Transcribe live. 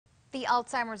The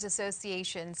Alzheimer's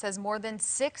Association says more than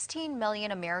 16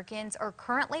 million Americans are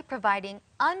currently providing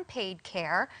unpaid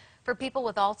care for people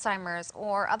with Alzheimer's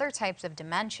or other types of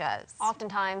dementias.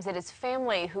 Oftentimes, it is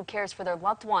family who cares for their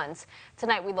loved ones.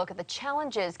 Tonight, we look at the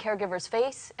challenges caregivers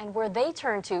face and where they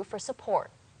turn to for support.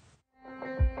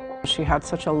 She had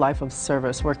such a life of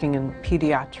service working in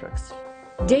pediatrics.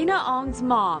 Dana Ong's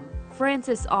mom,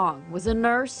 Frances Ong, was a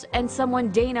nurse and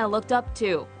someone Dana looked up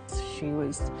to. She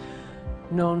was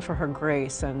known for her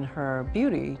grace and her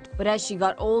beauty. But as she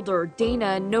got older,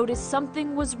 Dana noticed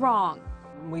something was wrong.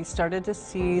 We started to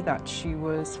see that she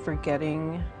was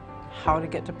forgetting how to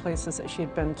get to places that she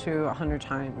had been to 100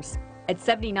 times. At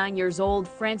 79 years old,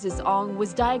 Frances Ong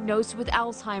was diagnosed with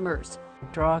Alzheimer's.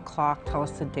 Draw a clock, tell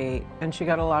us the date, and she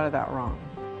got a lot of that wrong.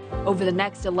 Over the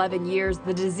next 11 years,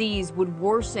 the disease would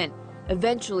worsen.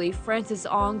 Eventually, Frances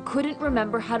Ong couldn't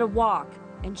remember how to walk,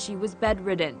 and she was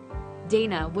bedridden.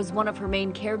 Dana was one of her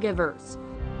main caregivers.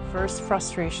 First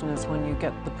frustration is when you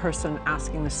get the person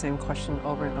asking the same question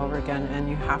over and over again, and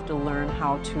you have to learn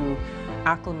how to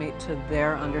acclimate to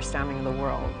their understanding of the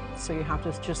world. So you have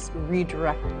to just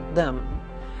redirect them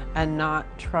and not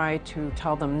try to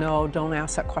tell them, no, don't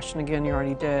ask that question again, you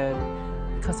already did,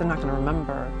 because they're not going to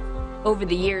remember. Over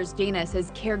the years, Dana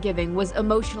says caregiving was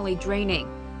emotionally draining.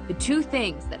 The two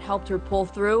things that helped her pull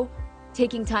through: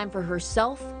 taking time for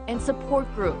herself and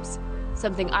support groups.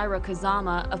 Something Ira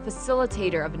Kazama, a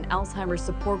facilitator of an Alzheimer's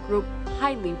support group,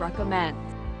 highly recommends.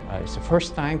 It's the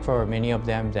first time for many of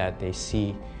them that they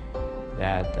see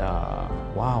that,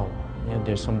 wow,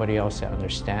 there's somebody else that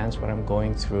understands what I'm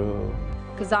going through.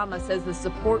 Kazama says the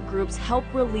support groups help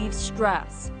relieve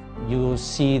stress. You'll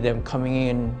see them coming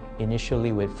in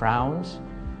initially with frowns,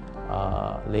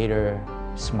 later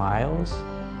smiles,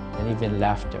 and even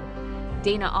laughter.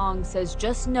 Dana Ong says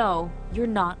just know you're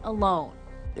not alone.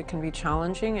 It can be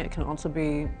challenging. It can also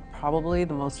be probably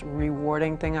the most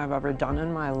rewarding thing I've ever done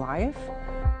in my life.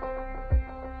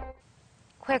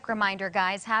 Quick reminder,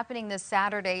 guys, happening this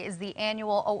Saturday is the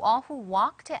annual Oahu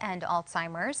Walk to End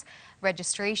Alzheimer's.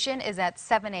 Registration is at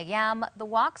 7 a.m. The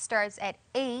walk starts at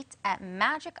 8 at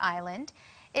Magic Island.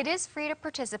 It is free to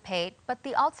participate, but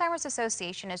the Alzheimer's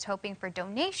Association is hoping for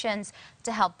donations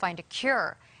to help find a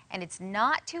cure. And it's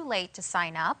not too late to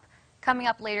sign up. Coming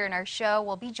up later in our show,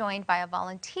 we'll be joined by a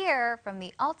volunteer from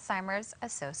the Alzheimer's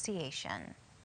Association.